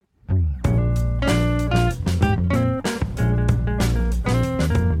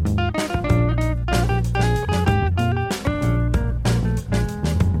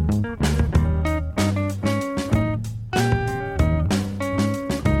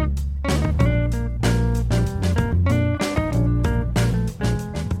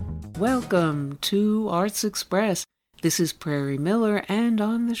Welcome to Arts Express. This is Prairie Miller, and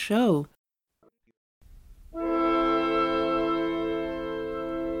on the show,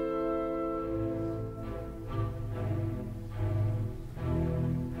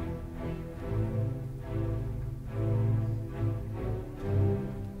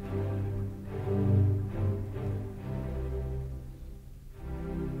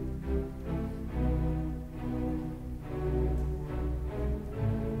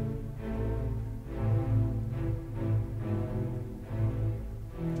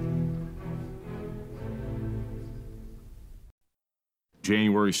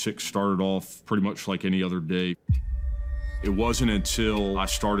 January 6th started off pretty much like any other day. It wasn't until I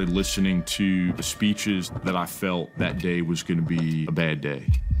started listening to the speeches that I felt that day was going to be a bad day.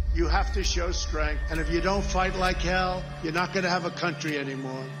 You have to show strength, and if you don't fight like hell, you're not going to have a country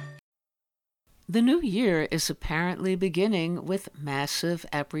anymore. The new year is apparently beginning with massive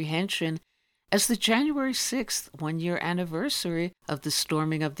apprehension as the January 6th one-year anniversary of the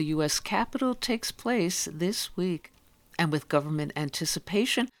storming of the U.S. Capitol takes place this week, and with government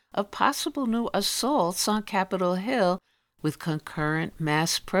anticipation of possible new assaults on Capitol Hill, with concurrent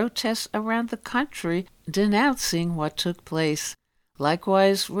mass protests around the country denouncing what took place.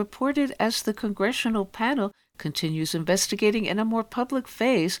 Likewise, reported as the congressional panel continues investigating in a more public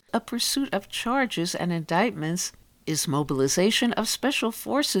phase a pursuit of charges and indictments, is mobilization of special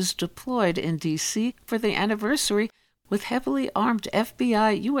forces deployed in D.C. for the anniversary, with heavily armed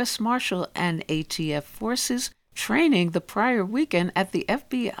FBI, U.S. Marshal, and ATF forces training the prior weekend at the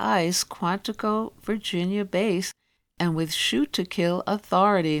FBI's Quantico, Virginia base, and with shoot-to-kill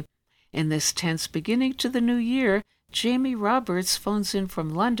authority. In this tense beginning to the new year, Jamie Roberts phones in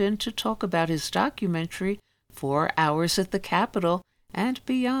from London to talk about his documentary, 4 Hours at the Capitol and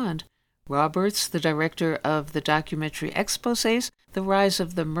Beyond. Roberts, the director of the documentary exposés, The Rise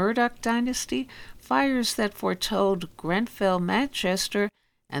of the Murdoch Dynasty, Fires That Foretold Grenfell, Manchester,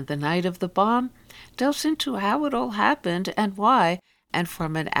 and The Night of the Bomb, delves into how it all happened and why, and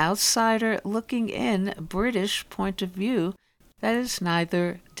from an outsider-looking-in British point of view that is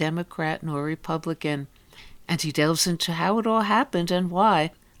neither Democrat nor Republican. And he delves into how it all happened and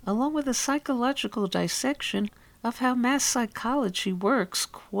why, along with a psychological dissection of how mass psychology works,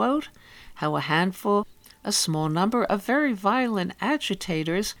 quote, how a small number of very violent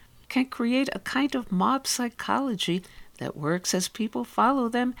agitators can create a kind of mob psychology that works as people follow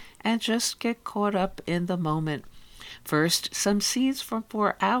them and just get caught up in the moment. First, some scenes from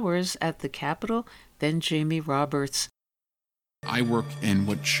 4 Hours at the Capitol, then Jamie Roberts. I work in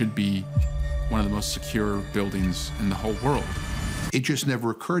what should be one of the most secure buildings in the whole world. It just never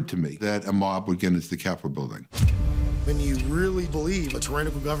occurred to me that a mob would get into the Capitol building. When you really believe a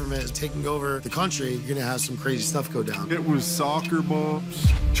tyrannical government is taking over the country, you're gonna have some crazy stuff go down. It was soccer moms,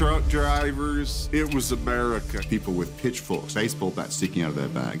 truck drivers. It was America. People with pitchforks, baseball bats sticking out of their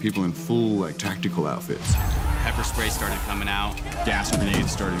bag. People in full, tactical outfits. Pepper spray started coming out. Gas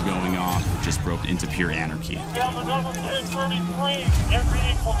grenades started going off. It just broke into pure anarchy.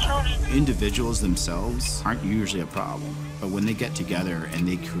 Individuals themselves aren't usually a problem, but when they get together and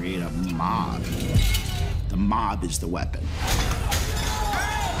they create a mob, the mob is the weapon.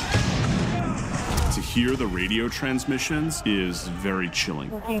 To hear the radio transmissions is very chilling.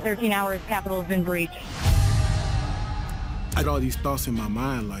 13 hours, Capitol has been breached. I had all these thoughts in my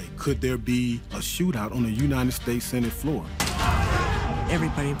mind, could there be a shootout on the United States Senate floor?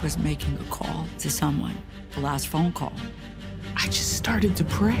 Everybody was making a call to someone, the last phone call. I just started to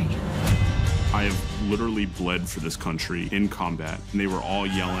pray. I have literally bled for this country in combat, and they were all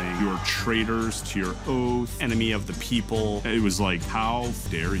yelling, "You are traitors to your oath, enemy of the people." It was like, how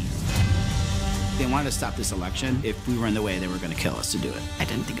dare you? They wanted to stop this election. If we were in the way, they were going to kill us to do it. I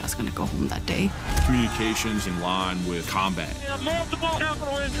didn't think I was going to go home that day. Communications in line with combat. Multiple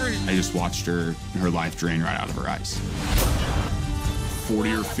capital injuries. I just watched her life drain right out of her eyes.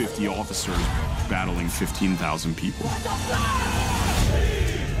 40 or 50 officers battling 15,000 people.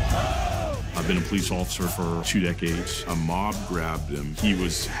 I've been a police officer for 2 decades. A mob grabbed him. He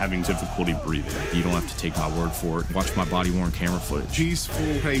was having difficulty breathing. You don't have to take my word for it. Watch my body-worn camera footage.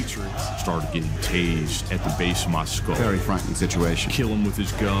 Peaceful patriots. Started getting tased at the base of my skull. Very frightening situation. Kill him with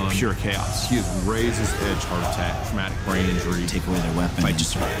his gun. Pure chaos. He has raised his edge. Heart attack, traumatic brain injury. Take away their weapon.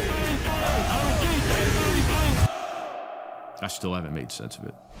 I still haven't made sense of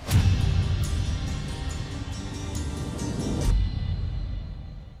it.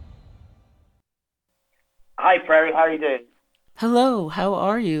 Hi, Prairie. How are you doing? Hello, how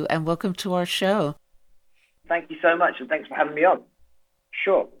are you? And welcome to our show. Thank you so much, and thanks for having me on.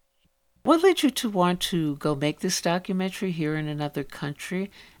 Sure. What led you to want to go make this documentary here in another country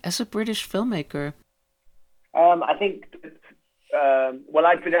as a British filmmaker? I think, well,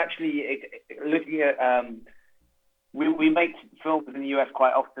 I've been actually looking at, we make films in the US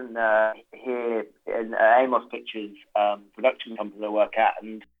quite often here in Amos Pictures, production company I work at,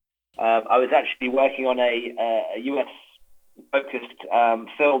 and I was actually working on a US-focused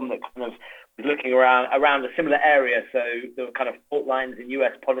film that kind of was looking around a similar area, so there were kind of fault lines in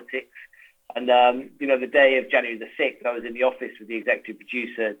US politics. And, the day of January the 6th, I was in the office with the executive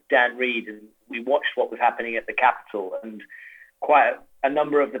producer, Dan Reed, and we watched what was happening at the Capitol. And quite a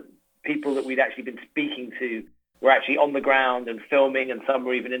number of the people that we'd actually been speaking to were actually on the ground and filming, and some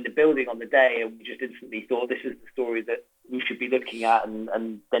were even in the building on the day. And we just instantly thought, this is the story that we should be looking at,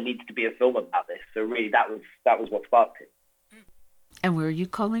 and there needs to be a film about this. So really, that was what sparked it. And where are you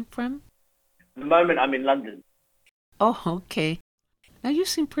calling from? At the moment, I'm in London. Oh, okay. Now, you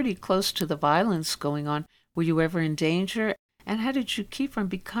seem pretty close to the violence going on. Were you ever in danger? And how did you keep from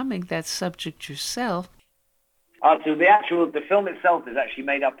becoming that subject yourself? So the film itself is actually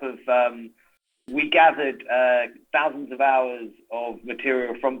made up of, we gathered thousands of hours of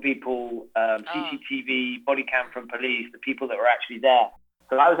material from people, CCTV, body cam from police, the people that were actually there.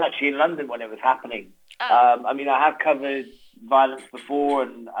 So I was actually in London when it was happening. I have covered violence before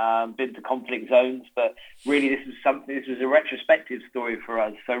and been to conflict zones, but really this was a retrospective story for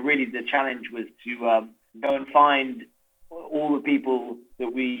us. So really the challenge was to go and find all the people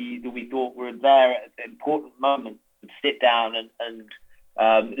that we thought were there at the important moment, and sit down and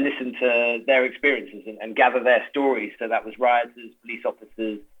listen to their experiences and gather their stories. So that was rioters, police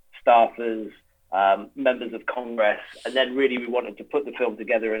officers, staffers, members of Congress, and then really we wanted to put the film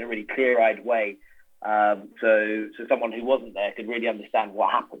together in a really clear-eyed way. So someone who wasn't there could really understand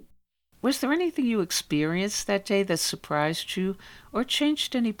what happened. Was there anything you experienced that day that surprised you or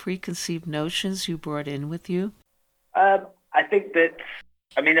changed any preconceived notions you brought in with you? I think that,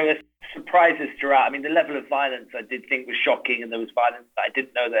 there were surprises throughout. The level of violence I did think was shocking, and there was violence that I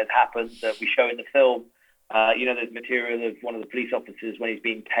didn't know that had happened that we show in the film. There's material of one of the police officers when he's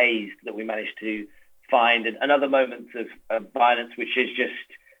being tased that we managed to find, and other moments of violence, which is just,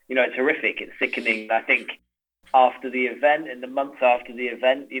 it's horrific, it's sickening. I think after the event, in the months after the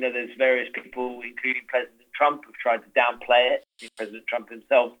event, there's various people, including President Trump, who've tried to downplay it. President Trump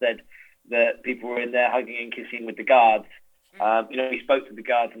himself said that people were in there hugging and kissing with the guards. We spoke to the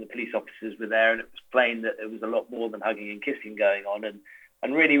guards and the police officers were there, and it was plain that there was a lot more than hugging and kissing going on.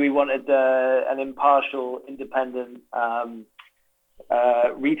 And really we wanted an impartial, independent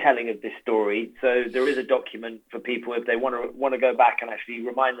retelling of this story. So there is a document for people if they want to go back and actually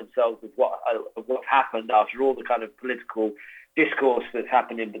remind themselves of what happened after all the kind of political discourse that's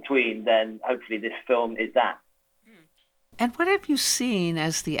happened in between. Then hopefully this film is that. And what have you seen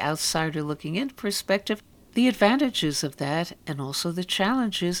as the outsider looking in perspective, the advantages of that and also the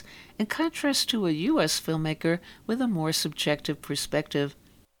challenges in contrast to a U.S. filmmaker with a more subjective perspective?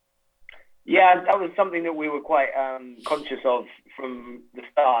 Yeah, that was something that we were quite conscious of from the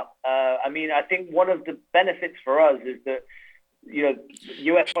start. I think one of the benefits for us is that,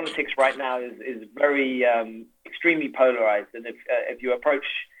 U.S. politics right now is very extremely polarized. And if you approach,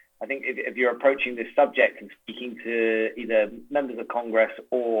 I think if you're approaching this subject and speaking to either members of Congress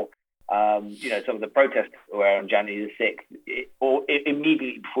or some of the protests that were on January the 6th,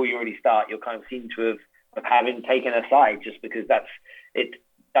 immediately before you already start, you're kind of seen to have having taken a side, just because that's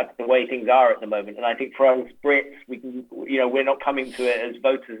the way things are at the moment. And I think for us Brits, we're not coming to it as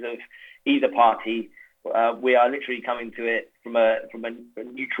voters of either party. We are literally coming to it from a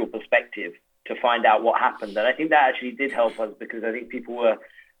neutral perspective to find out what happened. And I think that actually did help us, because I think people were,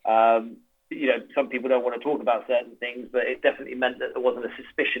 some people don't want to talk about certain things, but it definitely meant that there wasn't a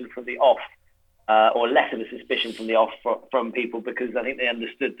suspicion from the off, or less of a suspicion from the off from people, because I think they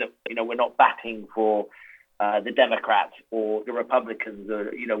understood that, we're not batting for the Democrats or the Republicans,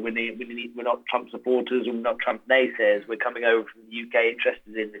 or we're not Trump supporters, or we're not Trump naysayers. We're coming over from the UK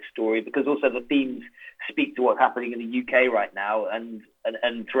interested in this story because also the themes speak to what's happening in the UK right now and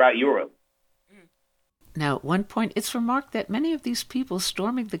throughout Europe. Now, at one point, it's remarked that many of these people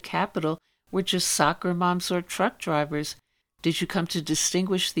storming the Capitol were just soccer moms or truck drivers. Did you come to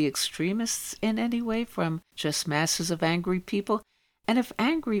distinguish the extremists in any way from just masses of angry people? And if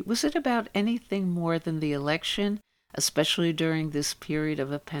angry, was it about anything more than the election, especially during this period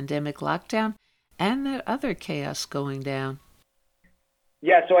of a pandemic lockdown and that other chaos going down?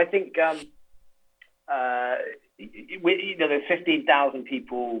 Yeah, so I think there's 15,000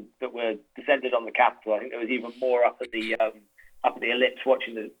 people that were descended on the Capitol. I think there was even more up at the ellipse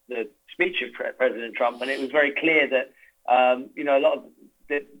watching the speech of President Trump, and it was very clear that a lot of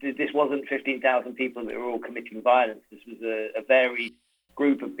that this wasn't 15,000 people that were all committing violence. This was a varied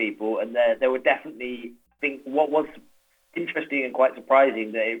group of people, and there were definitely, I think, what was interesting and quite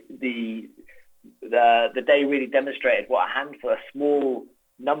surprising, that the day really demonstrated what a small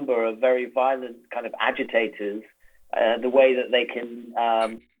number of very violent kind of agitators, the way that they can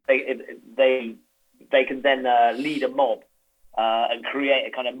they can then lead a mob and create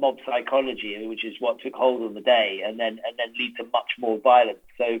a kind of mob psychology, which is what took hold on the day, and then lead to much more violence.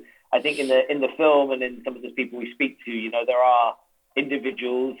 So I think in the film and in some of the people we speak to, there are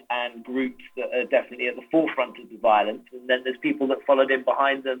individuals and groups that are definitely at the forefront of the violence, and then there's people that followed in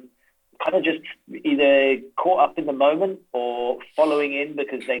behind them, kind of just either caught up in the moment or following in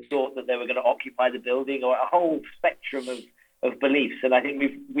because they thought that they were going to occupy the building, or a whole spectrum of beliefs. And I think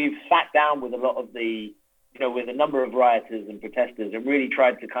we've sat down with a lot of the, with a number of rioters and protesters, and really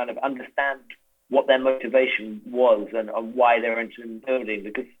tried to kind of understand what their motivation was and why they're entering the building.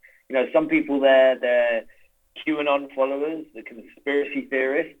 Because, some people they're QAnon followers, the conspiracy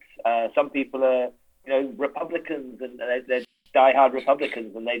theorists. Some people are, Republicans, and they're diehard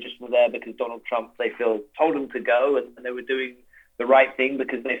Republicans, and they just were there because Donald Trump, they feel, told them to go, and they were doing the right thing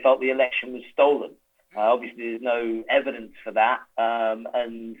because they felt the election was stolen. Obviously, there's no evidence for that,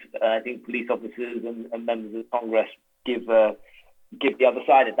 and I think police officers and members of Congress give the other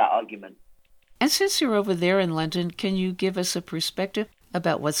side of that argument. And since you're over there in London, can you give us a perspective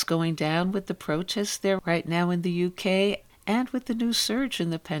about what's going down with the protests there right now in the UK, and with the new surge in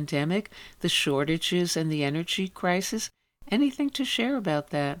the pandemic, the shortages and the energy crisis? Anything to share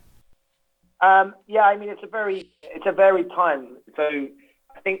about that? Yeah, I mean, it's a very time. So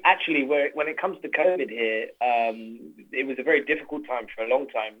I think actually when it comes to COVID here, it was a very difficult time for a long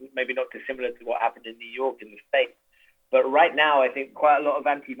time, maybe not dissimilar to what happened in New York in the States. But right now, I think quite a lot of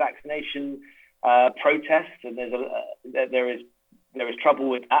anti-vaccination protests, and there is trouble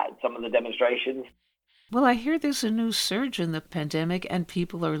with that at some of the demonstrations. Well, I hear there's a new surge in the pandemic, and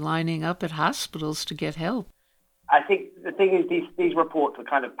people are lining up at hospitals to get help. I think the thing is, these reports are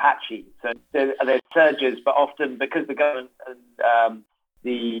kind of patchy. So there's surges, but often because the government and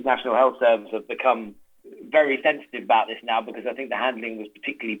the National Health Service have become very sensitive about this now, because I think the handling was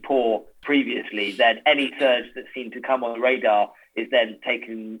particularly poor previously, then any surge that seemed to come on the radar is then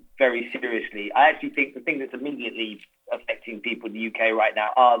taken very seriously. I actually think the thing that's immediately affecting people in the UK right now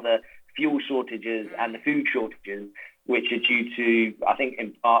are the fuel shortages and the food shortages, which are due to, I think,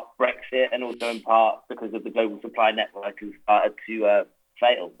 in part Brexit, and also in part because of the global supply network has started to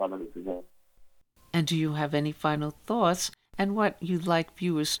fail some of this as well. And do you have any final thoughts and what you'd like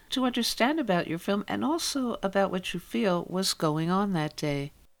viewers to understand about your film, and also about what you feel was going on that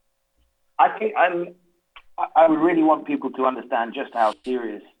day? I think I would really want people to understand just how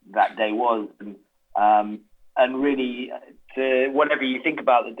serious that day was, and really, to whatever you think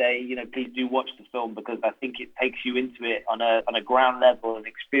about the day, please do watch the film, because I think it takes you into it on a ground level, an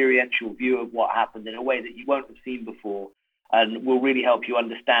experiential view of what happened in a way that you won't have seen before, and will really help you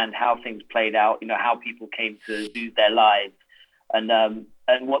understand how things played out, how people came to lose their lives, and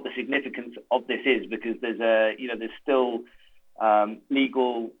what the significance of this is, because there's still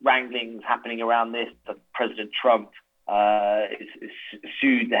legal wranglings happening around this. President Trump is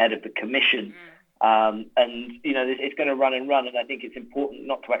sued the head of the commission. And it's going to run and run, and I think it's important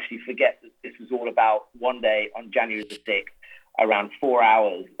not to actually forget that this was all about one day on January the 6th, around 4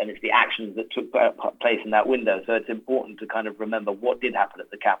 hours, and it's the actions that took place in that window. So it's important to kind of remember what did happen at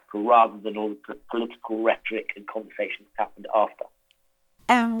the Capitol, rather than all the political rhetoric and conversations that happened after.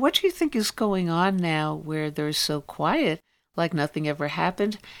 And what do you think is going on now, where they're so quiet, like nothing ever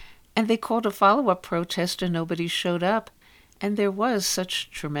happened, and they called a follow-up protest and nobody showed up? And there was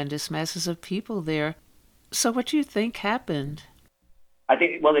such tremendous masses of people there. So what do you think happened? I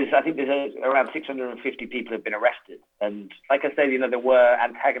think there's around 650 people have been arrested. And like I said, there were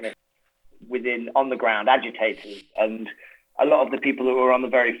antagonists on the ground, agitators. And a lot of the people who were on the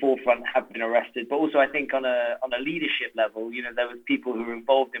very forefront have been arrested. But also I think on a leadership level, there was people who were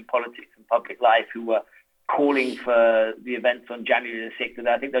involved in politics and public life who were calling for the events on January the 6th, and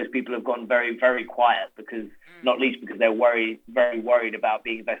I think those people have gone very, very quiet, because not least because they're very worried about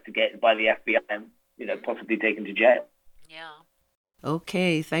being investigated by the FBI and, possibly taken to jail. Yeah.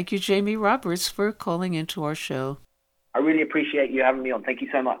 Okay, thank you, Jamie Roberts, for calling into our show. I really appreciate you having me on. Thank you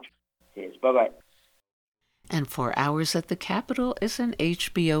so much. Cheers. Bye-bye. And 4 Hours at the Capitol is an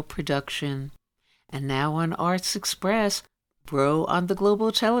HBO production. And now on Arts Express, Bro on the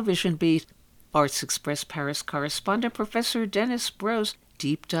Global Television Beat. Arts Express Paris correspondent Professor Dennis Bro's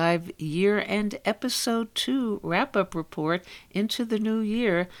Deep Dive Year-End Episode 2 Wrap-Up Report into the New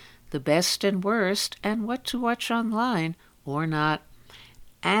Year, the best and worst, and what to watch online or not.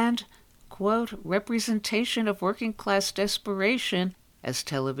 and, quote, representation of working class desperation, as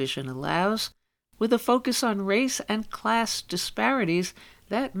television allows, with a focus on race and class disparities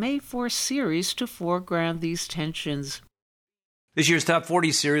that may force series to foreground these tensions. This year's Top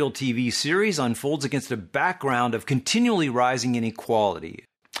 40 serial TV series unfolds against a background of continually rising inequality.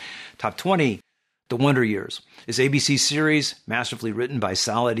 Top 20, The Wonder Years, is ABC's series, masterfully written by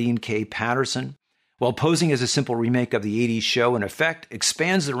Saladin K. Patterson. While posing as a simple remake of the 80s show, in effect,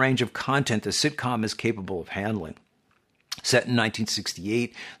 expands the range of content the sitcom is capable of handling. Set in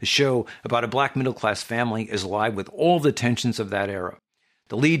 1968, the show about a black middle-class family is alive with all the tensions of that era.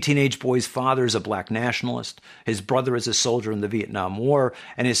 The lead teenage boy's father is a black nationalist, his brother is a soldier in the Vietnam War,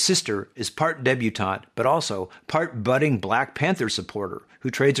 and his sister is part debutante, but also part budding Black Panther supporter who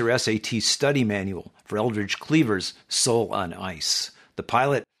trades her SAT study manual for Eldridge Cleaver's Soul on Ice. The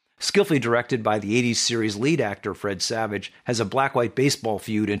pilot, skillfully directed by the 80s series lead actor Fred Savage, has a black-white baseball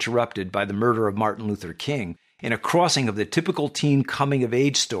feud interrupted by the murder of Martin Luther King, in a crossing of the typical teen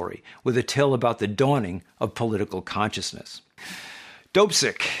coming-of-age story with a tale about the dawning of political consciousness.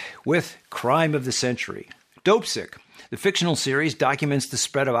 Dopesick, with Crime of the Century. Dopesick, the fictional series, documents the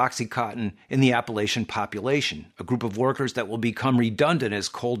spread of OxyContin in the Appalachian population, a group of workers that will become redundant as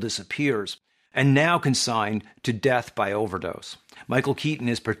coal disappears, and now consigned to death by overdose. Michael Keaton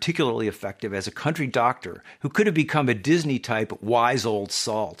is particularly effective as a country doctor who could have become a Disney-type wise old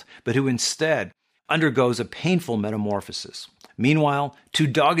salt, but who instead undergoes a painful metamorphosis. Meanwhile, two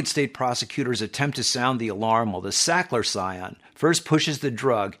dogged state prosecutors attempt to sound the alarm while the Sackler scion first pushes the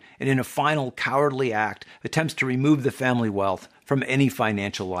drug and in a final cowardly act attempts to remove the family wealth from any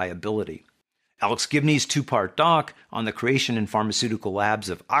financial liability. Alex Gibney's two-part doc on the creation and pharmaceutical labs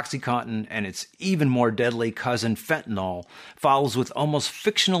of OxyContin and its even more deadly cousin fentanyl follows with almost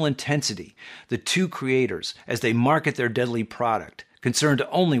fictional intensity the two creators as they market their deadly product, concerned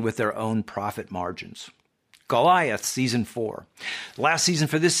only with their own profit margins. Goliath, Season 4. The last season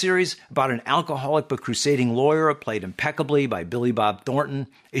for this series, about an alcoholic but crusading lawyer, played impeccably by Billy Bob Thornton,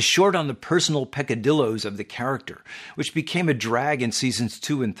 is short on the personal peccadilloes of the character, which became a drag in Seasons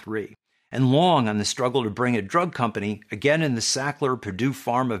 2 and 3, and long on the struggle to bring a drug company, again in the Sackler-Purdue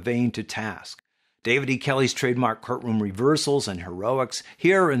Pharma vein, to task. David E. Kelley's trademark courtroom reversals and heroics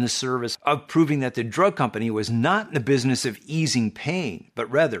here are in the service of proving that the drug company was not in the business of easing pain, but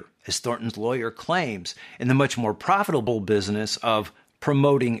rather, as Thornton's lawyer claims, in the much more profitable business of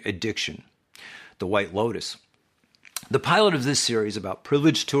promoting addiction. The White Lotus. The pilot of this series, about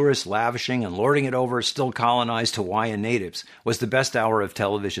privileged tourists lavishing and lording it over still colonized Hawaiian natives, was the best hour of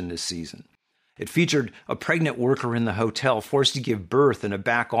television this season. It featured a pregnant worker in the hotel forced to give birth in a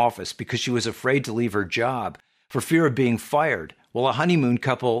back office because she was afraid to leave her job for fear of being fired, while a honeymoon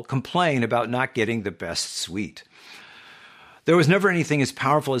couple complained about not getting the best suite. There was never anything as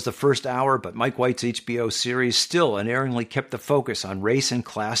powerful as the first hour, but Mike White's HBO series still unerringly kept the focus on race and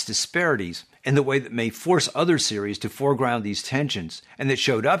class disparities in the way that may force other series to foreground these tensions, and that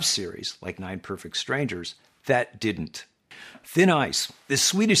showed up series, like Nine Perfect Strangers, that didn't. Thin Ice, this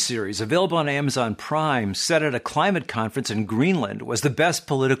Swedish series, available on Amazon Prime, set at a climate conference in Greenland, was the best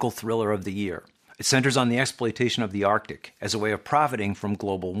political thriller of the year. It centers on the exploitation of the Arctic as a way of profiting from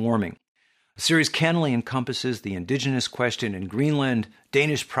global warming. The series cannily encompasses the indigenous question in Greenland,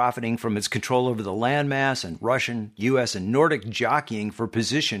 Danish profiting from its control over the landmass, and Russian, U.S., and Nordic jockeying for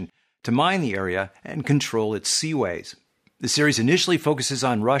position to mine the area and control its seaways. The series initially focuses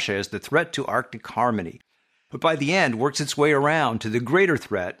on Russia as the threat to Arctic harmony, but by the end works its way around to the greater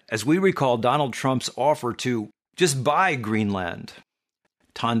threat as we recall Donald Trump's offer to just buy Greenland.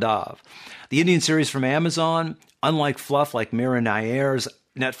 Tandav. The Indian series from Amazon, unlike fluff like Mira Nair's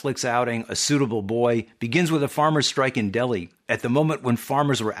Netflix outing A Suitable Boy, begins with a farmers' strike in Delhi at the moment when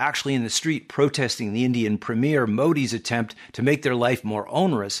farmers were actually in the street protesting the Indian Premier Modi's attempt to make their life more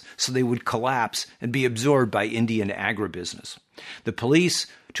onerous so they would collapse and be absorbed by Indian agribusiness. The police,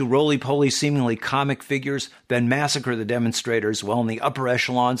 two roly-poly seemingly comic figures, then massacre the demonstrators while in the upper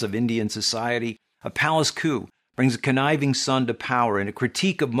echelons of Indian society, a palace coup brings a conniving son to power in a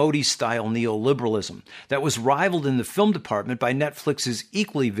critique of Modi-style neoliberalism that was rivaled in the film department by Netflix's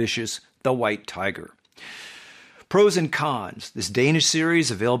equally vicious The White Tiger. Pros and Cons. This Danish series,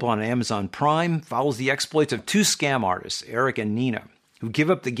 available on Amazon Prime, follows the exploits of two scam artists, Eric and Nina, who give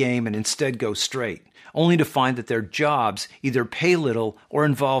up the game and instead go straight, only to find that their jobs either pay little or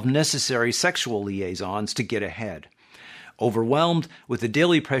involve necessary sexual liaisons to get ahead. Overwhelmed with the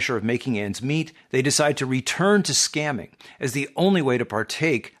daily pressure of making ends meet, they decide to return to scamming as the only way to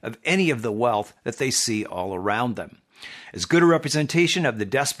partake of any of the wealth that they see all around them. As good a representation of the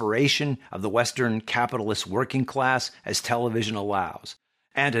desperation of the Western capitalist working class as television allows.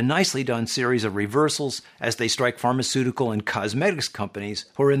 and a nicely done series of reversals as they strike pharmaceutical and cosmetics companies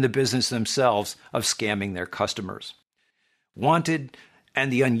who are in the business themselves of scamming their customers. Wanted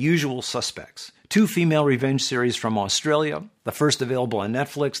and The Unusual Suspects, 2 female revenge series from Australia, the first available on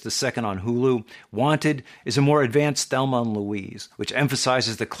Netflix, the second on Hulu. Wanted is a more advanced Thelma and Louise, which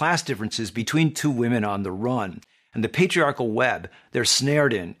emphasizes the class differences between 2 women on the run and the patriarchal web they're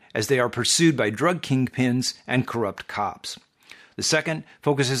snared in as they are pursued by drug kingpins and corrupt cops. The second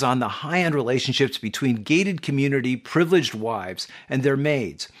focuses on the high-end relationships between gated community privileged wives and their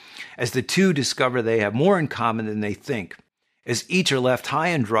maids, as the 2 discover they have more in common than they think, as each are left high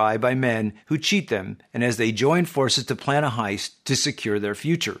and dry by men who cheat them, and as they join forces to plan a heist to secure their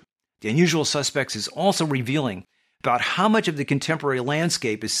future. The Unusual Suspects is also revealing about how much of the contemporary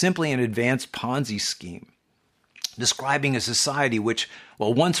landscape is simply an advanced Ponzi scheme, describing a society which,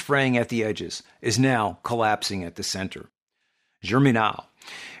 while once fraying at the edges, is now collapsing at the center. Germinal.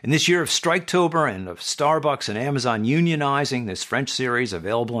 In this year of Striketober and of Starbucks and Amazon unionizing, this French series,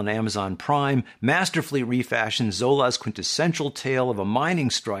 available on Amazon Prime, masterfully refashions Zola's quintessential tale of a mining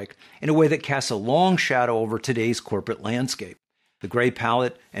strike in a way that casts a long shadow over today's corporate landscape. The gray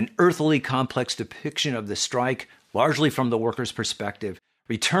palette, an earthily complex depiction of the strike, largely from the workers' perspective,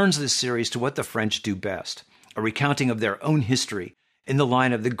 returns this series to what the French do best, a recounting of their own history, in the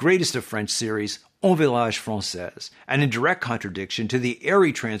line of the greatest of French series, Un Village Français, and in direct contradiction to the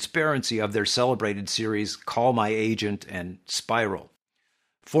airy transparency of their celebrated series, Call My Agent and Spiral.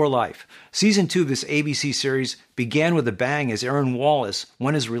 For Life. Season 2 of this ABC series began with a bang as Aaron Wallace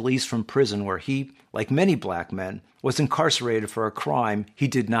won his release from prison where he, like many black men, was incarcerated for a crime he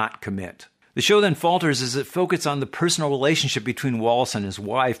did not commit. The show then falters as it focuses on the personal relationship between Wallace and his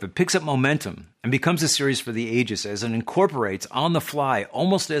wife, but picks up momentum and becomes a series for the ages as it incorporates on the fly,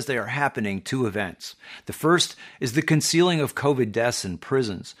 almost as they are happening, 2 events. The first is the concealing of COVID deaths in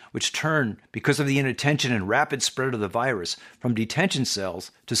prisons, which turn, because of the inattention and rapid spread of the virus, from detention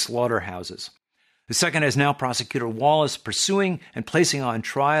cells to slaughterhouses. The second has now Prosecutor Wallace pursuing and placing on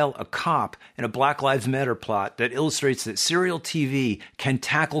trial a cop in a Black Lives Matter plot that illustrates that serial TV can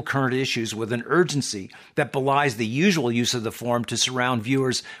tackle current issues with an urgency that belies the usual use of the form to surround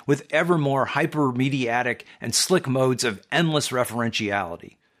viewers with ever more hyper-mediatic and slick modes of endless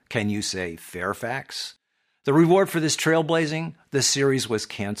referentiality. Can you say Fairfax? The reward for this trailblazing? The series was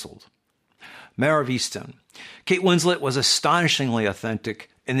canceled. Mare of Easttown. Kate Winslet was astonishingly authentic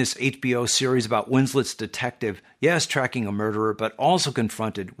in this HBO series about Winslet's detective, yes, tracking a murderer, but also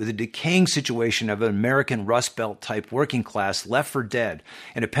confronted with the decaying situation of an American Rust Belt-type working class left for dead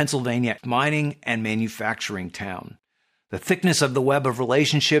in a Pennsylvania mining and manufacturing town. The thickness of the web of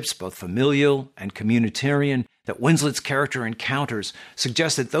relationships, both familial and communitarian, that Winslet's character encounters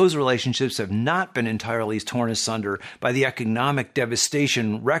suggests that those relationships have not been entirely torn asunder by the economic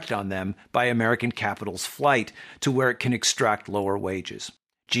devastation wreaked on them by American capital's flight to where it can extract lower wages.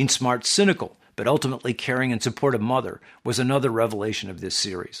 Jean Smart's cynical, but ultimately caring and supportive mother was another revelation of this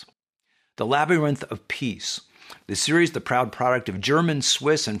series. The Labyrinth of Peace. The series, the proud product of German,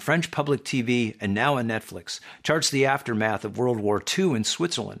 Swiss, and French public TV, and now on Netflix, charts the aftermath of World War II in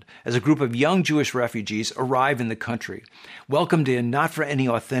Switzerland as a group of young Jewish refugees arrive in the country, welcomed in not for any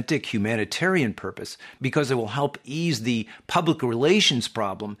authentic humanitarian purpose, because it will help ease the public relations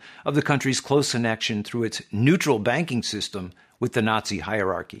problem of the country's close connection through its neutral banking system with the Nazi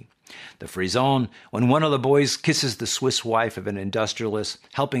hierarchy. The frisson, when one of the boys kisses the Swiss wife of an industrialist,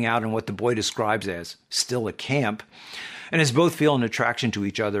 helping out in what the boy describes as still a camp, and as both feel an attraction to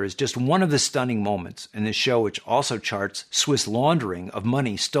each other, is just one of the stunning moments in this show, which also charts Swiss laundering of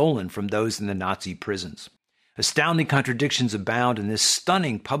money stolen from those in the Nazi prisons. Astounding contradictions abound in this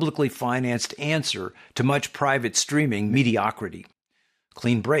stunning publicly financed answer to much private streaming mediocrity.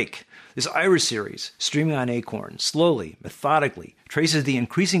 Clean Break. This Irish series, streaming on Acorn, slowly, methodically, traces the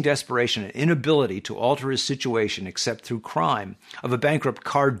increasing desperation and inability to alter his situation except through crime of a bankrupt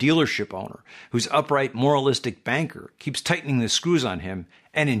car dealership owner whose upright, moralistic banker keeps tightening the screws on him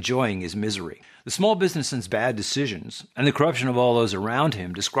and enjoying his misery. The small businessman's bad decisions and the corruption of all those around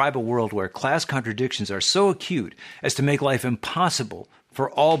him describe a world where class contradictions are so acute as to make life impossible for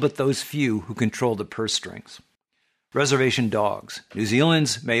all but those few who control the purse strings. Reservation Dogs. New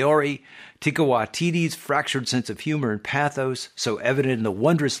Zealand's Maori Tika Waititi's fractured sense of humor and pathos, so evident in the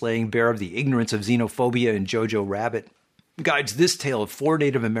wondrous laying bare of the ignorance of xenophobia in Jojo Rabbit, guides this tale of 4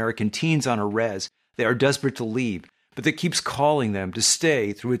 Native American teens on a res they are desperate to leave, but that keeps calling them to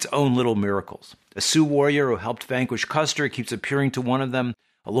stay through its own little miracles. A Sioux warrior who helped vanquish Custer keeps appearing to one of them.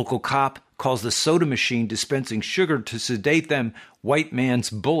 A local cop calls the soda machine dispensing sugar to sedate them white man's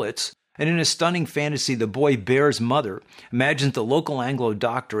bullets, And in a stunning fantasy, the boy Bear's mother imagines the local Anglo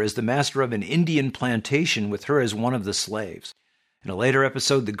doctor as the master of an Indian plantation with her as one of the slaves. In a later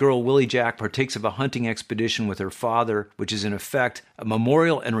episode, the girl Willie Jack partakes of a hunting expedition with her father, which is in effect a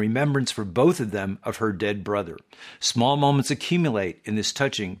memorial and remembrance for both of them of her dead brother. Small moments accumulate in this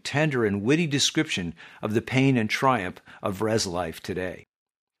touching, tender, and witty description of the pain and triumph of res life today.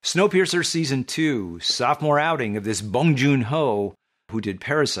 Snowpiercer Season 2, sophomore outing of this Bong Joon-ho, who did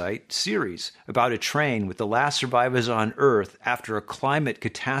Parasite, series about a train with the last survivors on Earth after a climate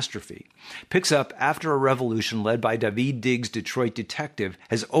catastrophe, picks up after a revolution led by Daveed Diggs' Detroit detective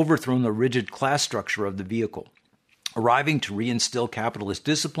has overthrown the rigid class structure of the vehicle. Arriving to reinstill capitalist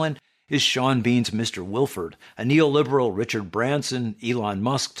discipline is Sean Bean's Mr. Wilford, a neoliberal Richard Branson, Elon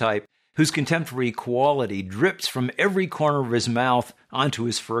Musk type, whose contempt for equality drips from every corner of his mouth onto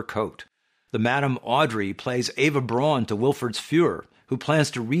his fur coat. The Madame Audrey plays Ava Braun to Wilford's Fuhrer, who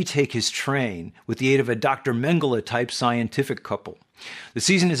plans to retake his train with the aid of a Dr. Mengele-type scientific couple. The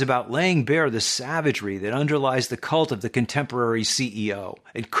season is about laying bare the savagery that underlies the cult of the contemporary CEO.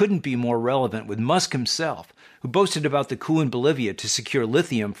 It couldn't be more relevant with Musk himself, who boasted about the coup in Bolivia to secure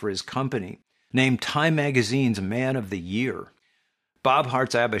lithium for his company, named Time Magazine's Man of the Year. Bob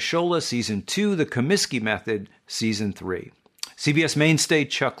Hart's Abishola, Season 2, The Comiskey Method, Season 3. CBS mainstay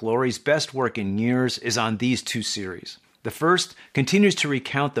Chuck Lorre's best work in years is on these two series. The first continues to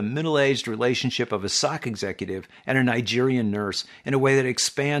recount the middle-aged relationship of a SOC executive and a Nigerian nurse in a way that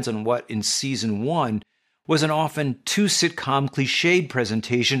expands on what in Season 1 was an often too sitcom cliched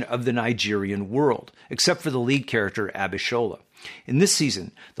presentation of the Nigerian world, except for the lead character Abishola. In this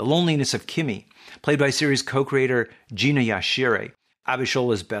season, the loneliness of Kimi, played by series co-creator Gina Yashire,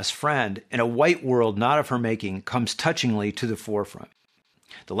 Abishola's best friend, in a white world not of her making, comes touchingly to the forefront.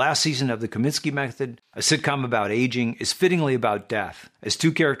 The last season of The Comiskey Method, a sitcom about aging, is fittingly about death, as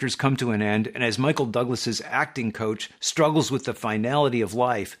two characters come to an end and as Michael Douglas's acting coach struggles with the finality of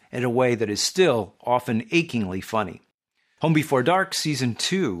life in a way that is still often achingly funny. Home Before Dark, Season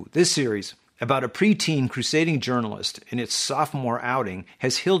 2, this series, about a preteen crusading journalist in its sophomore outing,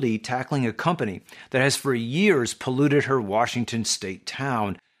 has Hildy tackling a company that has for years polluted her Washington state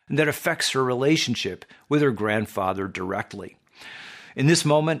town and that affects her relationship with her grandfather directly. In this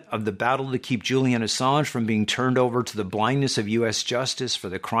moment of the battle to keep Julian Assange from being turned over to the blindness of U.S. justice for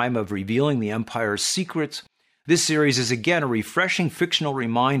the crime of revealing the empire's secrets, this series is again a refreshing fictional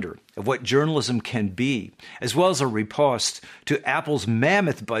reminder of what journalism can be, as well as a riposte to Apple's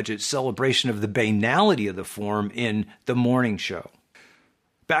mammoth budget celebration of the banality of the form in The Morning Show.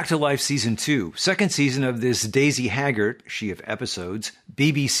 Back to Life Season 2, second season of this Daisy Haggard, she of episodes,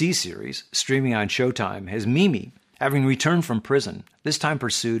 BBC series, streaming on Showtime, has Mimi, having returned from prison, this time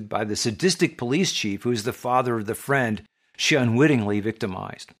pursued by the sadistic police chief who is the father of the friend she unwittingly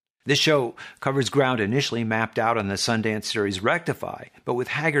victimized. This show covers ground initially mapped out on the Sundance series Rectify, but with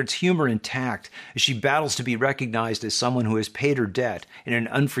Haggard's humor intact as she battles to be recognized as someone who has paid her debt in an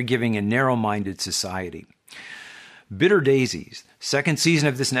unforgiving and narrow-minded society. Bitter Daisies, second season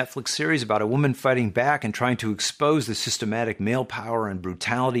of this Netflix series about a woman fighting back and trying to expose the systematic male power and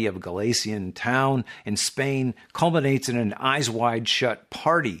brutality of a Galician town in Spain, culminates in an eyes-wide-shut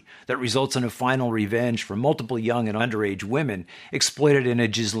party that results in a final revenge for multiple young and underage women exploited in a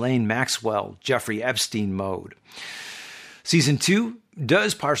Ghislaine Maxwell, Jeffrey Epstein mode. Season 2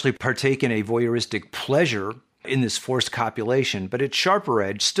 does partially partake in a voyeuristic pleasure in this forced copulation, but its sharper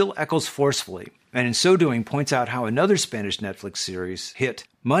edge still echoes forcefully, and in so doing points out how another Spanish Netflix series hit,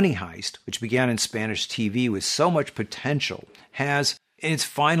 Money Heist, which began in Spanish TV with so much potential, has, in its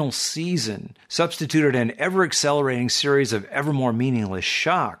final season, substituted an ever-accelerating series of ever more meaningless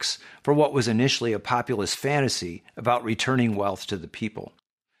shocks for what was initially a populist fantasy about returning wealth to the people.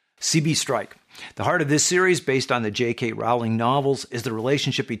 CB Strike. The heart of this series, based on the J.K. Rowling novels, is the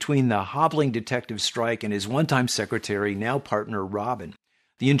relationship between the hobbling detective Strike and his one-time secretary, now partner Robin.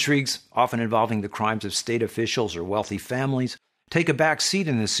 The intrigues, often involving the crimes of state officials or wealthy families, take a back seat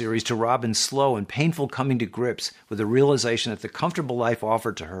in this series to Robin's slow and painful coming to grips with the realization that the comfortable life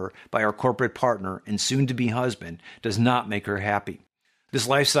offered to her by her corporate partner and soon-to-be husband does not make her happy. This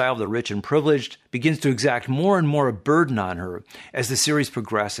lifestyle of the rich and privileged begins to exact more and more a burden on her as the series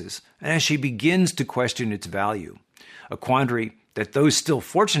progresses and as she begins to question its value, a quandary that those still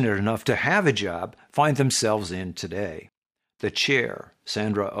fortunate enough to have a job find themselves in today. The Chair,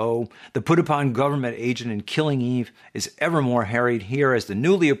 Sandra Oh, the put-upon government agent in Killing Eve, is ever more harried here as the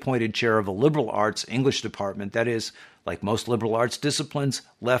newly appointed chair of a liberal arts English department that is, like most liberal arts disciplines,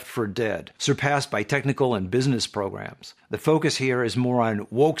 left for dead, surpassed by technical and business programs. The focus here is more on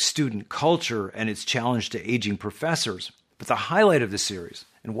woke student culture and its challenge to aging professors. But the highlight of the series,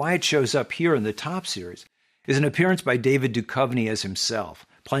 and why it shows up here in the top series, is an appearance by David Duchovny as himself,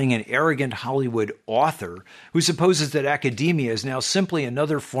 playing an arrogant Hollywood author who supposes that academia is now simply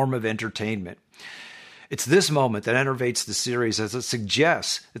another form of entertainment. It's this moment that enervates the series, as it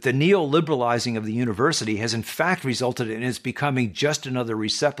suggests that the neoliberalizing of the university has in fact resulted in its becoming just another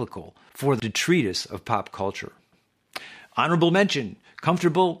receptacle for the detritus of pop culture. Honorable mention,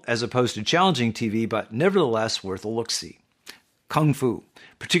 comfortable as opposed to challenging TV, but nevertheless worth a look-see. Kung Fu,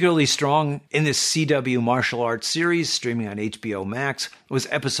 particularly strong in this CW martial arts series streaming on HBO Max, was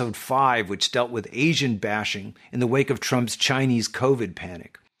episode 5, which dealt with Asian bashing in the wake of Trump's Chinese COVID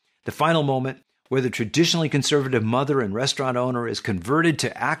panic. The final moment, where the traditionally conservative mother and restaurant owner is converted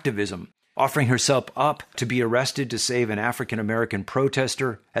to activism, offering herself up to be arrested to save an African-American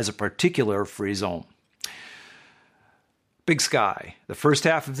protester, has a particular frisson. Big Sky. The first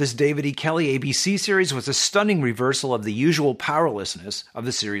half of this David E. Kelley ABC series was a stunning reversal of the usual powerlessness of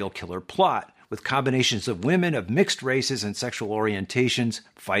the serial killer plot, with combinations of women of mixed races and sexual orientations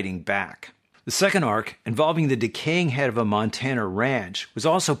fighting back. The second arc, involving the decaying head of a Montana ranch, was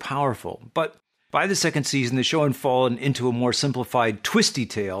also powerful, but by the second season, the show had fallen into a more simplified, twisty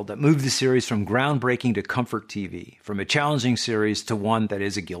tale that moved the series from groundbreaking to comfort TV, from a challenging series to one that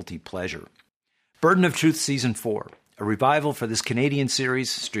is a guilty pleasure. Burden of Truth Season 4, a revival for this Canadian series,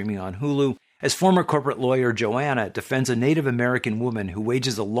 streaming on Hulu, as former corporate lawyer Joanna defends a Native American woman who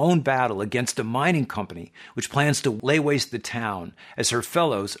wages a lone battle against a mining company which plans to lay waste the town, as her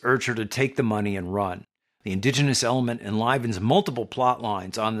fellows urge her to take the money and run. The indigenous element enlivens multiple plot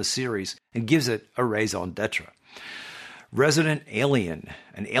lines on the series and gives it a raison d'etre. Resident Alien,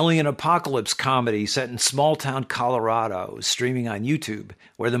 an alien apocalypse comedy set in small-town Colorado, is streaming on YouTube,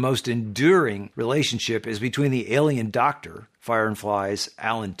 where the most enduring relationship is between the alien doctor, Firefly's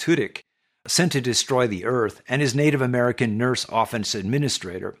Alan Tudyk, sent to destroy the Earth, and his Native American nurse office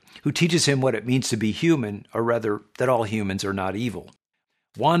administrator, who teaches him what it means to be human, or rather, that all humans are not evil.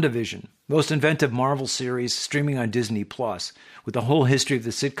 WandaVision, most inventive Marvel series streaming on Disney+, with the whole history of the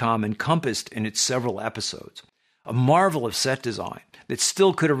sitcom encompassed in its several episodes. A marvel of set design that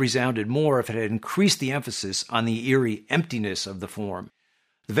still could have resounded more if it had increased the emphasis on the eerie emptiness of the form.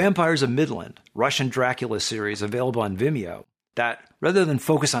 The Vampires of Midland, Russian Dracula series available on Vimeo, that, rather than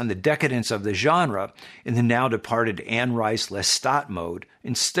focus on the decadence of the genre in the now-departed Anne Rice Lestat mode,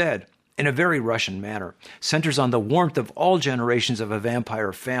 instead, in a very Russian manner, centers on the warmth of all generations of a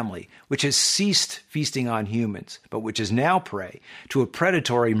vampire family, which has ceased feasting on humans, but which is now prey to a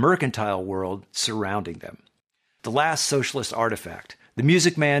predatory mercantile world surrounding them. The Last Socialist Artifact, The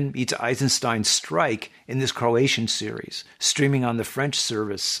Music Man meets Eisenstein's Strike in this Croatian series, streaming on the French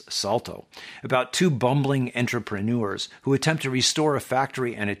service Salto, about two bumbling entrepreneurs who attempt to restore a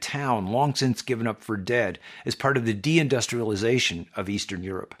factory and a town long since given up for dead as part of the deindustrialization of Eastern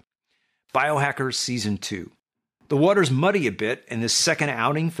Europe. Biohackers Season 2. The water's muddy a bit in this second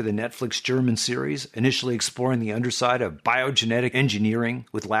outing for the Netflix German series, initially exploring the underside of biogenetic engineering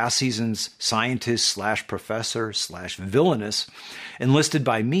with last season's scientist/professor/villainous, enlisted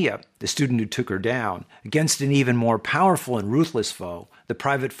by Mia, the student who took her down, against an even more powerful and ruthless foe, the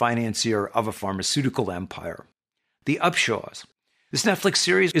private financier of a pharmaceutical empire. The Upshaws. This Netflix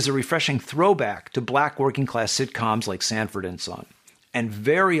series is a refreshing throwback to black working-class sitcoms like Sanford and Son, and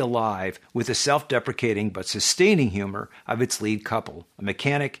very alive with the self-deprecating but sustaining humor of its lead couple, a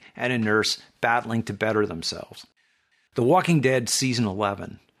mechanic and a nurse battling to better themselves. The Walking Dead Season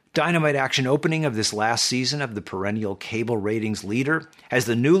 11. Dynamite action opening of this last season of the perennial cable ratings leader has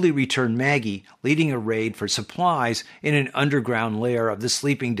the newly returned Maggie leading a raid for supplies in an underground lair of the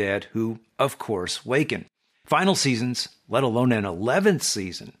sleeping dead who, of course, waken. Final seasons, let alone an 11th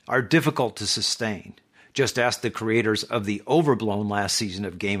season, are difficult to sustain. Just ask the creators of the overblown last season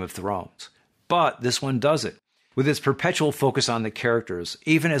of Game of Thrones. But this one does it, with its perpetual focus on the characters,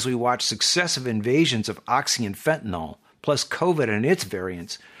 even as we watch successive invasions of oxy and fentanyl, plus COVID and its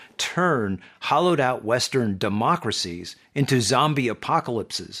variants, turn hollowed-out Western democracies into zombie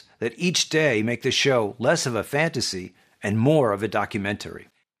apocalypses that each day make the show less of a fantasy and more of a documentary.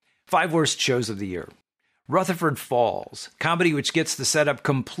 5 worst shows of the year. Rutherford Falls, comedy which gets the setup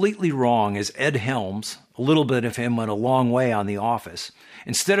completely wrong as Ed Helms, a little bit of him went a long way on The Office,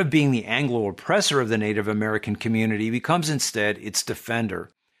 instead of being the Anglo oppressor of the Native American community, becomes instead its defender,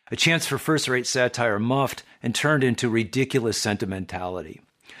 a chance for first-rate satire muffed and turned into ridiculous sentimentality.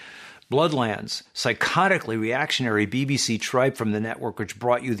 Bloodlands, psychotically reactionary BBC tripe from the network which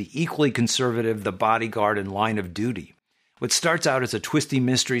brought you the equally conservative The Bodyguard and Line of Duty. What starts out as a twisty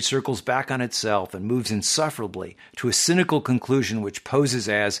mystery circles back on itself and moves insufferably to a cynical conclusion which poses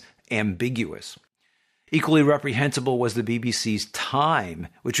as ambiguous. Equally reprehensible was the BBC's Time,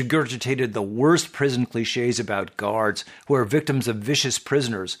 which regurgitated the worst prison cliches about guards who are victims of vicious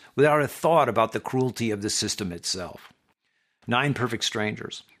prisoners without a thought about the cruelty of the system itself. 9 Perfect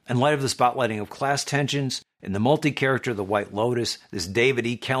Strangers. In light of the spotlighting of class tensions, in the multi-character The White Lotus, this David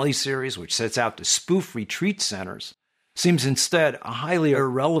E. Kelley series, which sets out to spoof retreat centers, seems instead a highly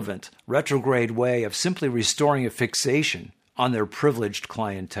irrelevant, retrograde way of simply restoring a fixation on their privileged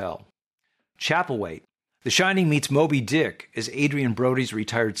clientele. Chapelwaite. The Shining meets Moby Dick as Adrian Brody's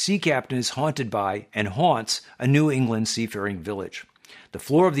retired sea captain is haunted by and haunts a New England seafaring village. The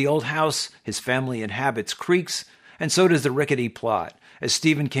floor of the old house his family inhabits creaks, and so does the rickety plot, as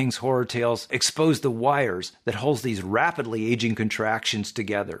Stephen King's horror tales expose the wires that holds these rapidly aging contractions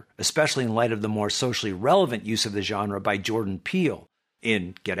together, especially in light of the more socially relevant use of the genre by Jordan Peele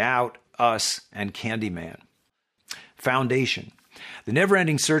in Get Out, Us, and Candyman. Foundation. The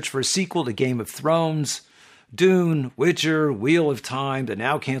never-ending search for a sequel to Game of Thrones, Dune, Witcher, Wheel of Time, the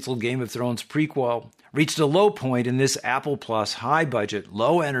now-canceled Game of Thrones prequel, reached a low point in this Apple Plus high-budget,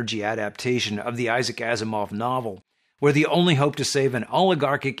 low-energy adaptation of the Isaac Asimov novel, where the only hope to save an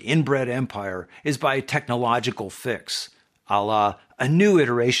oligarchic inbred empire is by a technological fix, a la a new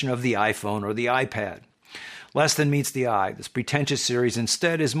iteration of the iPhone or the iPad. Less than meets the eye, this pretentious series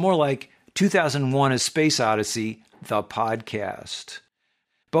instead is more like 2001: A Space Odyssey, the podcast.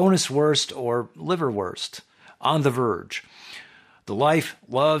 Bonus worst or liverwurst. On the Verge. The life,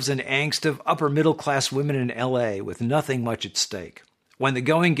 loves, and angst of upper-middle-class women in L.A. with nothing much at stake. When the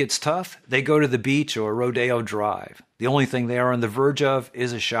going gets tough, they go to the beach or Rodeo Drive. The only thing they are on the verge of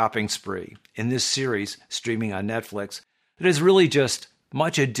is a shopping spree. In this series, streaming on Netflix, it is really just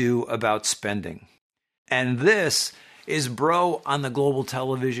much ado about spending. And this is Bro on the Global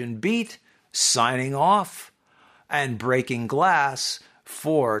Television Beat, signing off and breaking glass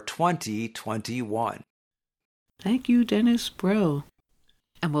for 2021. Thank you, Dennis Bro.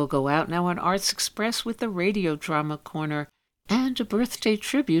 And we'll go out now on Arts Express with the Radio Drama Corner and a birthday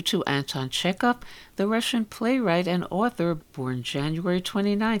tribute to Anton Chekhov, the Russian playwright and author born January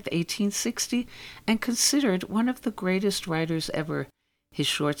 29, 1860, and considered one of the greatest writers ever. His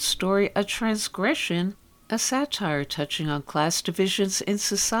short story, A Transgression, a satire touching on class divisions in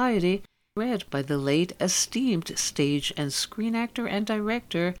society, read by the late esteemed stage and screen actor and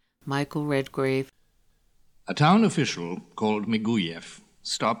director Michael Redgrave. A town official called Miguyev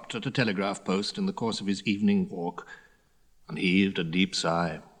stopped at a telegraph post in the course of his evening walk and heaved a deep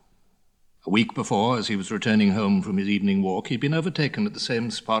sigh. A week before, as he was returning home from his evening walk, he'd been overtaken at the same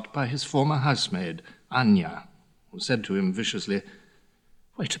spot by his former housemaid, Anya, who said to him viciously,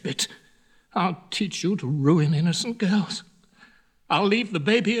 "Wait a bit. I'll teach you to ruin innocent girls. I'll leave the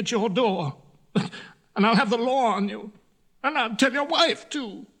baby at your door, and I'll have the law on you, and I'll tell your wife,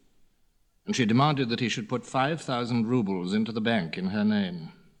 too." And she demanded that he should put 5,000 rubles into the bank in her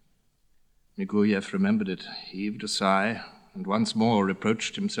name. Miguyev remembered it, heaved a sigh, and once more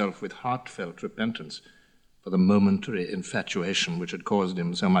reproached himself with heartfelt repentance for the momentary infatuation which had caused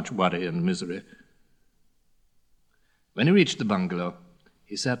him so much worry and misery. When he reached the bungalow,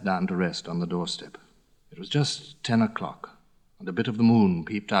 he sat down to rest on the doorstep. It was just 10 o'clock, and a bit of the moon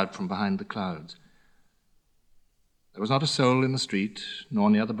peeped out from behind the clouds. There was not a soul in the street, nor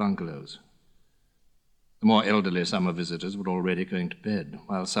near the bungalows. The more elderly summer visitors were already going to bed,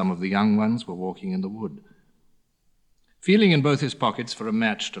 while some of the young ones were walking in the wood. Feeling in both his pockets for a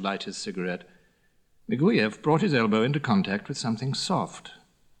match to light his cigarette, Miguyev brought his elbow into contact with something soft.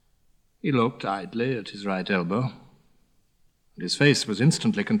 He looked idly at his right elbow, and his face was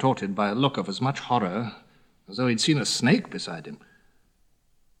instantly contorted by a look of as much horror as though he'd seen a snake beside him.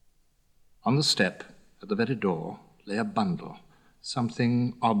 On the step, at the very door, lay a bundle.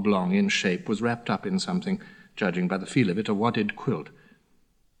 Something oblong in shape was wrapped up in something, judging by the feel of it, a wadded quilt.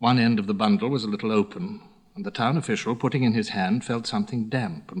 One end of the bundle was a little open, and the town official, putting in his hand, felt something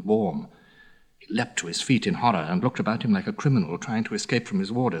damp and warm. He leapt to his feet in horror and looked about him like a criminal trying to escape from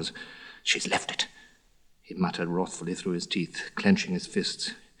his warders. "She's left it," he muttered wrathfully through his teeth, clenching his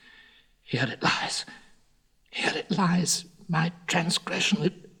fists. "Here it lies. Here it lies, my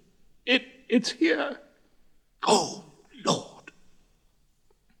transgression. It's here. Oh, Lord."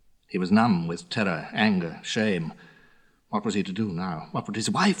 He was numb with terror, anger, shame. What was he to do now? What would his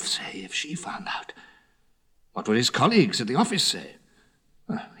wife say if she found out? What would his colleagues at the office say?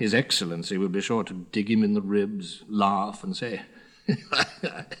 His Excellency would be sure to dig him in the ribs, laugh, and say,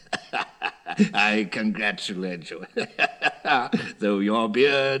 "I congratulate you. Though your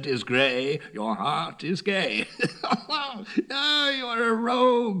beard is grey, your heart is gay. You're a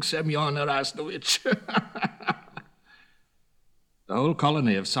rogue, Semyon Erastovich." The whole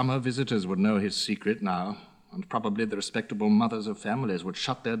colony of summer visitors would know his secret now, and probably the respectable mothers of families would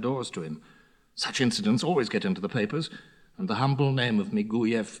shut their doors to him. Such incidents always get into the papers, and the humble name of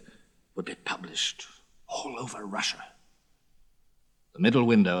Miguyev would be published all over Russia. The middle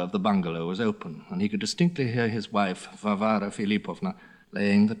window of the bungalow was open, and he could distinctly hear his wife, Varvara Filipovna,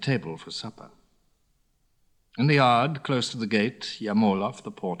 laying the table for supper. In the yard, close to the gate, Yamolov,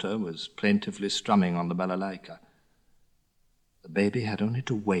 the porter, was plaintively strumming on the balalaika. The baby had only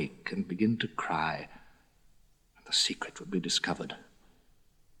to wake and begin to cry, and the secret would be discovered.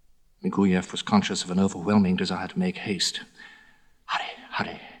 Miguyev was conscious of an overwhelming desire to make haste.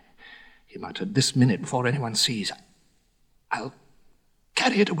 Hurry, he muttered, this minute before anyone sees. I'll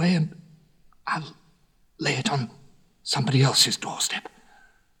carry it away and I'll lay it on somebody else's doorstep.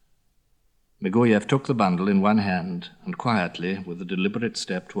 Miguyev took the bundle in one hand and quietly, with a deliberate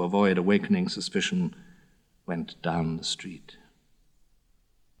step to avoid awakening suspicion, went down the street.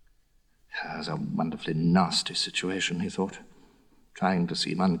 It was a wonderfully nasty situation, he thought, trying to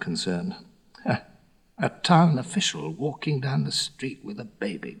seem unconcerned. A town official walking down the street with a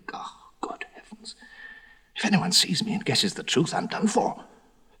baby. Oh, good heavens. If anyone sees me and guesses the truth, I'm done for.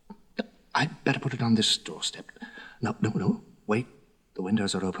 I'd better put it on this doorstep. No. Wait. The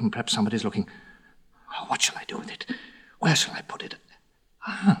windows are open. Perhaps somebody's looking. Oh, what shall I do with it? Where shall I put it?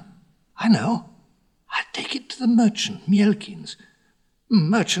 I know. I'll take it to the merchant, Mielkin's.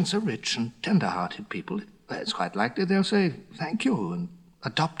 Merchants are rich and tender-hearted people. It's quite likely they'll say thank you and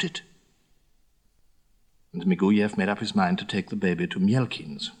adopt it. And Miguyev made up his mind to take the baby to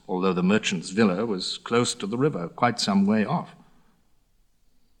Mielkin's, although the merchant's villa was close to the river, quite some way off.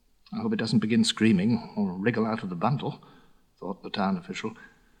 I hope it doesn't begin screaming or wriggle out of the bundle, thought the town official.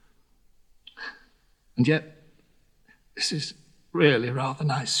 And yet, this is really rather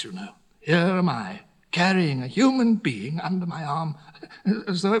nice, you know. Here am I, carrying a human being under my arm,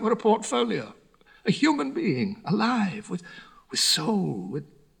 as though it were a portfolio. A human being, alive, with soul,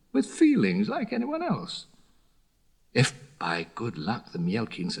 with feelings like anyone else. If by good luck the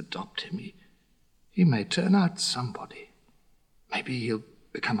Mielkins adopt him, he may turn out somebody. Maybe he'll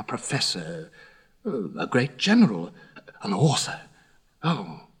become a professor, a great general, an author.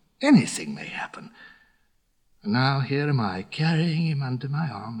 Oh, anything may happen. And now here am I, carrying him under my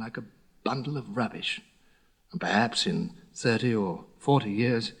arm like a bundle of rubbish. And perhaps in 30 or 40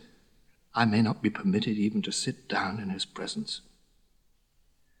 years, I may not be permitted even to sit down in his presence.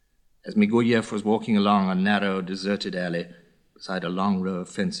 As Miguyev was walking along a narrow, deserted alley beside a long row of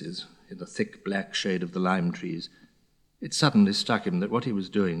fences in the thick black shade of the lime trees, it suddenly struck him that what he was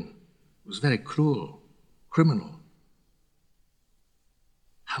doing was very cruel, criminal.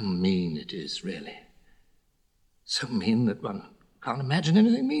 How mean it is, really. So mean that one can't imagine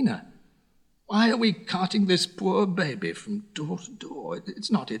anything meaner. Why are we carting this poor baby from door to door?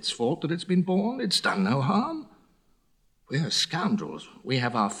 It's not its fault that it's been born. It's done no harm. We're scoundrels. We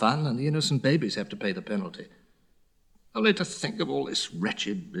have our fun, and the innocent babies have to pay the penalty. Only to think of all this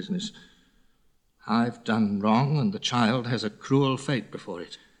wretched business. I've done wrong, and the child has a cruel fate before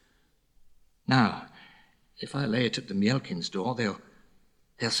it. Now, if I lay it at the Mielkins' door, they'll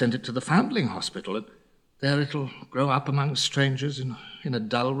send it to the foundling hospital, and there it'll grow up among strangers in a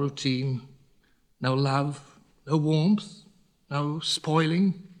dull routine. No love, no warmth, no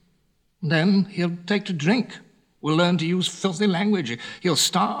spoiling. And then he'll take to drink, will learn to use filthy language. He'll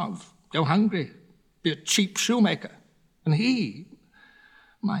starve, go hungry, be a cheap shoemaker. And he,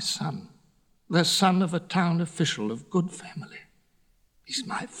 my son, the son of a town official of good family, he's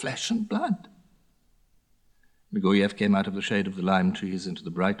my flesh and blood. Miguyev came out of the shade of the lime trees into the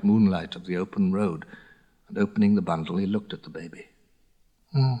bright moonlight of the open road, and opening the bundle, he looked at the baby.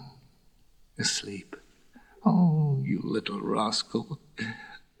 Asleep. Oh, you little rascal.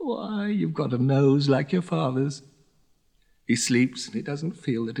 Why, you've got a nose like your father's. He sleeps and he doesn't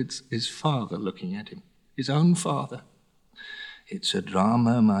feel that it's his father looking at him, his own father. It's a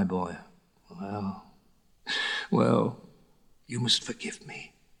drama, my boy. Well, you must forgive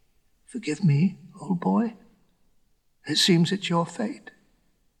me. Forgive me, old boy. It seems it's your fate.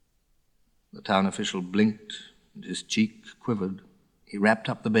 The town official blinked and his cheek quivered. He wrapped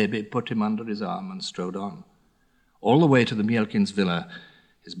up the baby, put him under his arm, and strode on. All the way to the Mielkins' villa,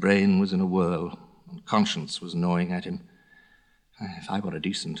 his brain was in a whirl, and conscience was gnawing at him. If I were a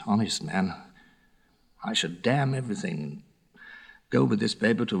decent, honest man, I should damn everything and go with this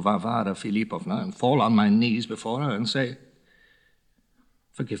baby to Varvara Filipovna and fall on my knees before her and say,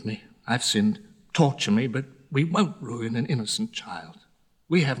 "Forgive me, I've sinned. Torture me, but we won't ruin an innocent child.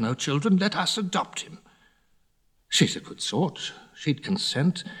 We have no children. Let us adopt him. She's a good sort. She'd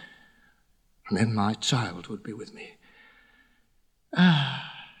consent, and then my child would be with me.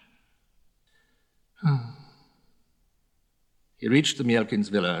 He reached the Mielkins'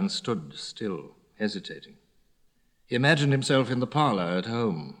 villa and stood still, hesitating. He imagined himself in the parlor at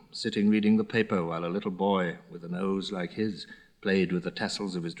home, sitting reading the paper while a little boy with a nose like his played with the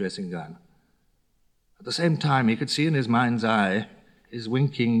tassels of his dressing gown. At the same time, he could see in his mind's eye his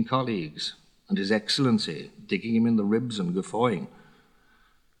winking colleagues and His Excellency digging him in the ribs and guffawing.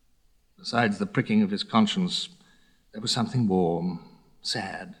 Besides the pricking of his conscience, there was something warm,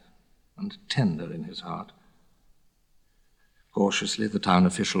 sad, and tender in his heart. Cautiously, the town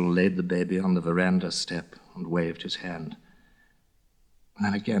official laid the baby on the veranda step and waved his hand. And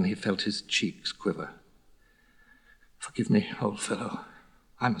then again he felt his cheeks quiver. "Forgive me, old fellow.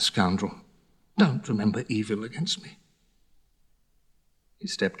 I'm a scoundrel. Don't remember evil against me." He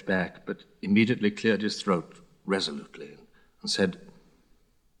stepped back, but immediately cleared his throat resolutely and said,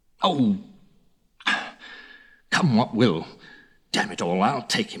 "Oh, come what will. Damn it all, I'll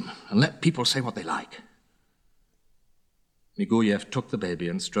take him and let people say what they like." Miguyev took the baby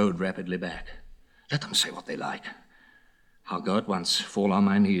and strode rapidly back. "Let them say what they like. I'll go at once, fall on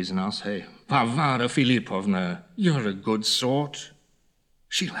my knees, and I'll say, 'Varvara Filipovna, you're a good sort.'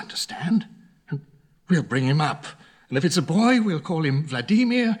 She'll understand, and we'll bring him up. And if it's a boy, we'll call him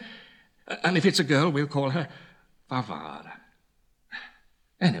Vladimir, and if it's a girl, we'll call her Varvara.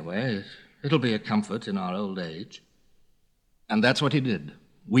 Anyway, it'll be a comfort in our old age." And that's what he did,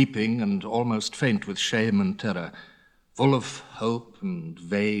 weeping and almost faint with shame and terror. Full of hope and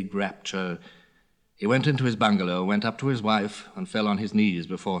vague rapture, he went into his bungalow, went up to his wife, and fell on his knees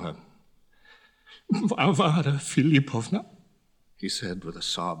before her. "Varvara Filipovna," he said with a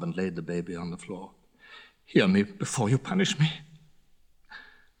sob, and laid the baby on the floor. "Hear me before you punish me.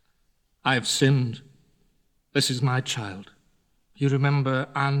 I've sinned. This is my child. You remember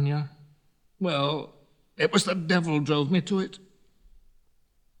Anya? Well, it was the devil drove me to it."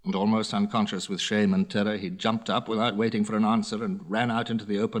 And almost unconscious with shame and terror, he jumped up without waiting for an answer and ran out into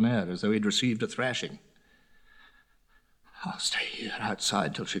the open air as though he'd received a thrashing. "I'll stay here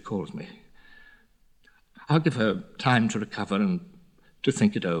outside till she calls me. I'll give her time to recover and to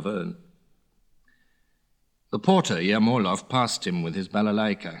think it over." The porter, Yermolov, passed him with his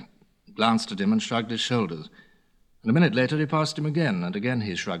balalaika, glanced at him and shrugged his shoulders. And a minute later he passed him again, and again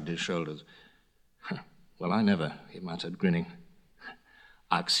he shrugged his shoulders. "Well, I never," he muttered, grinning.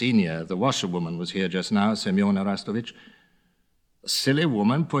 "Aksiniya, the washerwoman, was here just now, Semyon Erastovich. The silly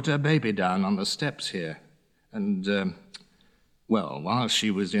woman put her baby down on the steps here. And, while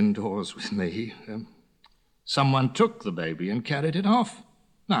she was indoors with me, someone took the baby and carried it off.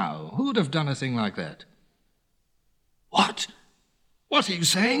 Now, who'd have done a thing like that?" "What? What are you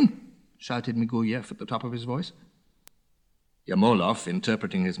saying?" shouted Miguyev at the top of his voice. Yermolov,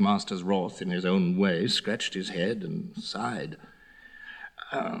 interpreting his master's wrath in his own way, scratched his head and sighed.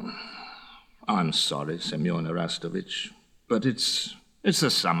 "I'm sorry, Semyon Erastovich, but it's the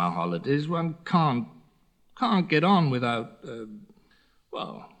summer holidays. One can't get on without,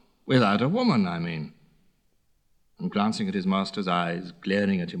 without a woman, I mean." And glancing at his master's eyes,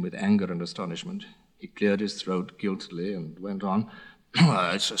 glaring at him with anger and astonishment, he cleared his throat guiltily and went on,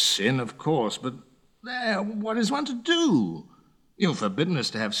 "Well, it's a sin, of course, but there, what is one to do? You've forbidden us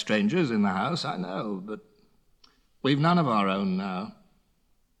to have strangers in the house, I know, but we've none of our own now.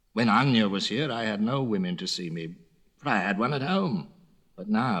 When Anya was here, I had no women to see me, for I had one at home. But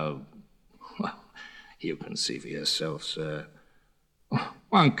now, well, you can see for yourself, sir.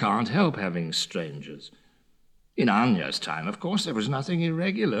 One can't help having strangers. In Anya's time, of course, there was nothing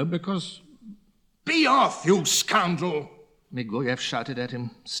irregular, because—" "Be off, you scoundrel!" Miguyev shouted at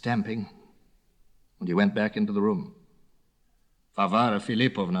him, stamping, and he went back into the room. Varvara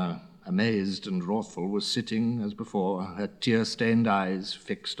Filipovna, amazed and wrathful, was sitting, as before, her tear-stained eyes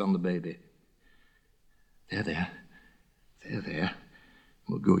fixed on the baby. There,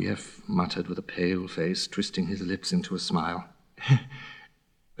 Miguyev muttered with a pale face, twisting his lips into a smile.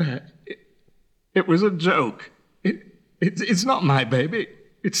 It was a joke. It's not my baby.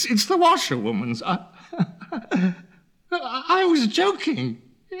 It's the washerwoman's. I was joking.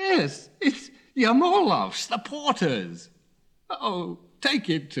 Yes, it's Yermolov's, the porter's. Oh, take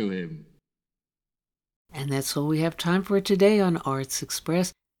it to him. And that's all we have time for today on Arts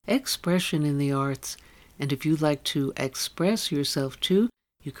Express, Expression in the Arts. And if you'd like to express yourself too,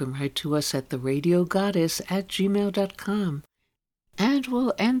 you can write to us at theradiogoddess@gmail.com. And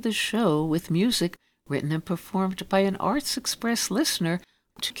we'll end the show with music written and performed by an Arts Express listener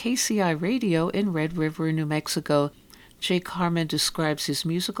to KCI Radio in Red River, New Mexico. Jake Harmon describes his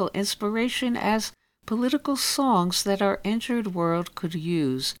musical inspiration as political songs that our injured world could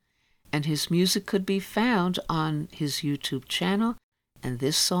use. and his music could be found on his YouTube channel, and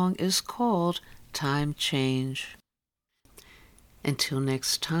this song is called Time Change. Until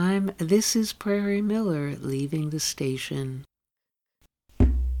next time, this is Prairie Miller leaving the station.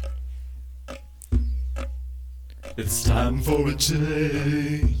 It's time for a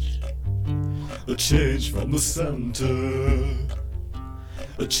change from the center,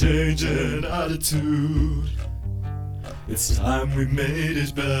 a change in attitude. It's time we made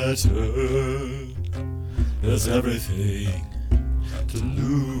it better. There's everything to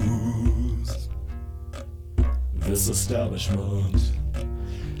lose. This establishment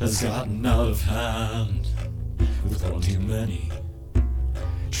has gotten out of hand, with one too many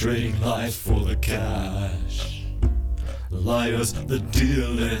trading life for the cash. Liars that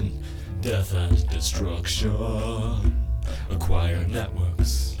deal in death and destruction acquire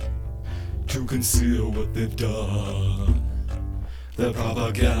networks to conceal what they've done. Their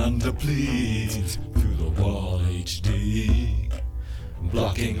propaganda bleeds through the wall HD,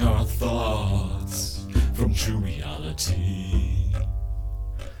 blocking our thoughts from true reality.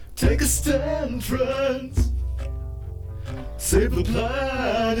 Take a stand, friends. Save the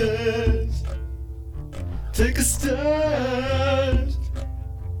planet. Take a stand.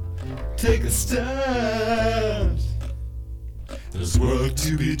 Take a stand. There's work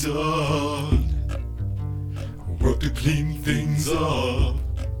to be done. Work to clean things up.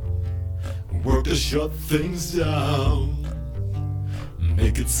 Work to shut things down.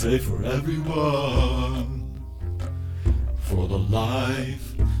 Make it safe for everyone. For the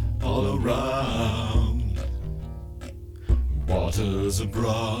life all around. Waters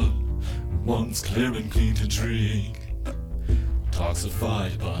abroad, once clear and clean to drink,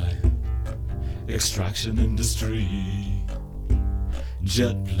 toxified by extraction industry.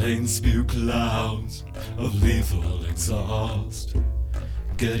 Jet planes spew clouds of lethal exhaust,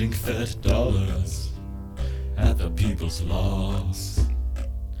 getting fed dollars at the people's loss.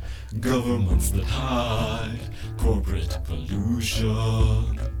 Governments that hide corporate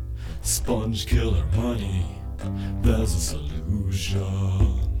pollution, sponge killer money, there's a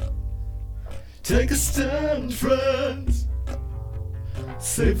solution. Take a stand, friends.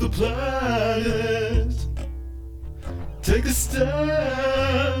 Save the planet. Take a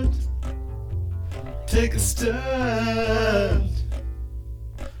stand. Take a stand.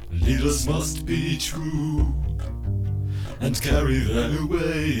 Leaders must be true and carry their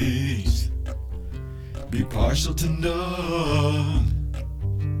weight. Be partial to none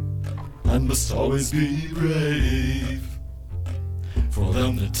and must always be brave. For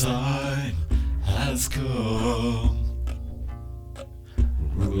them the time has come.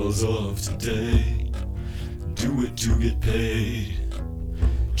 Rulers of today do it to get paid.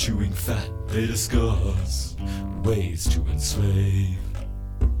 Chewing fat, they discuss ways to enslave.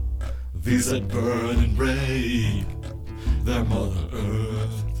 These that burn and rape their Mother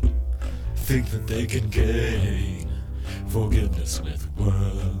Earth think that they can gain forgiveness with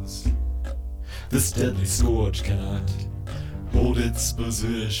words. This deadly scourge can't hold its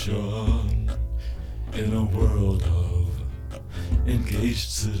position in a world of engaged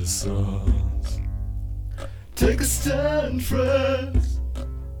citizens. Take a stand, friends.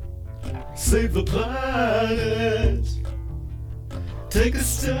 Save the planet. Take a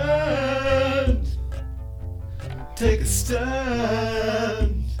stand. Take a stand.